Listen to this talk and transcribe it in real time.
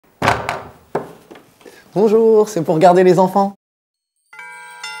Bonjour, c'est pour garder les enfants.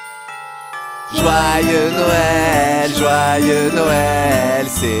 Joyeux Noël,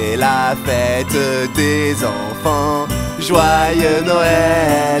 c'est la fête des enfants. Joyeux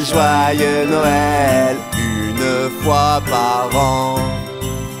Noël, une fois par an.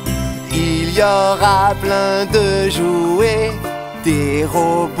 Il y aura plein de jouets, des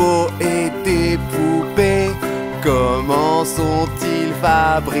robots et des poupées. Comment sont-ils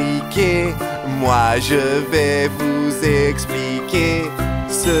fabriqués? Moi je vais vous expliquer.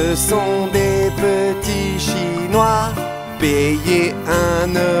 Ce sont des petits Chinois, payés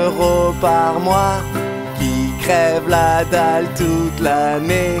 1 € par mois, qui crèvent la dalle toute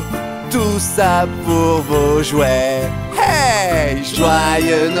l'année. Tout ça pour vos jouets. Hey!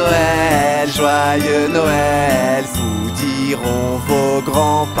 Joyeux Noël, vous diront vos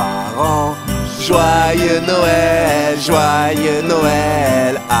grands-parents. Joyeux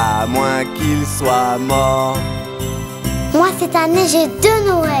Noël, à moins qu'ils soient morts. Moi, cette année, j'ai 2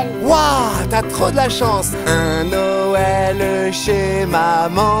 Noëls. Waouh, t'as trop de la chance. Un Noël chez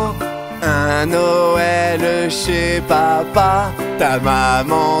maman, un Noël chez papa. Ta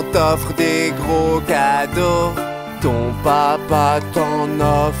maman t'offre des gros cadeaux, ton papa t'en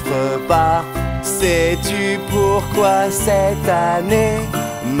offre pas. Sais-tu pourquoi cette année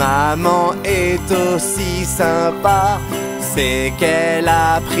maman est aussi sympa? C'est qu'elle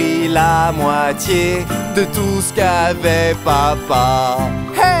a pris la moitié de tout ce qu'avait papa.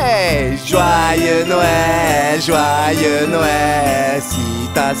 Hey! Joyeux Noël, si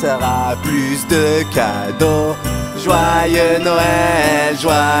ta sœur a plus de cadeaux. Joyeux Noël,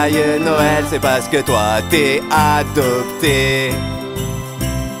 c'est parce que toi t'es adopté.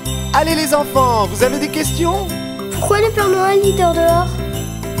 Allez les enfants, vous avez des questions? Pourquoi le Père Noël il dort dehors?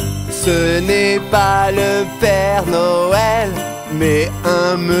 Ce n'est pas le Père Noël, mais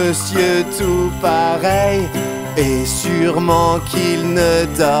un monsieur tout pareil. Et sûrement qu'il ne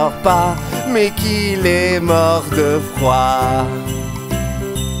dort pas, mais qu'il est mort de froid.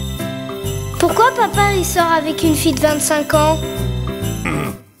 Pourquoi papa il sort avec une fille de 25 ans?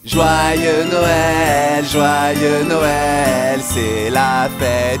 Joyeux Noël, c'est la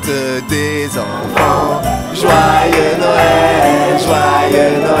fête des enfants. Joyeux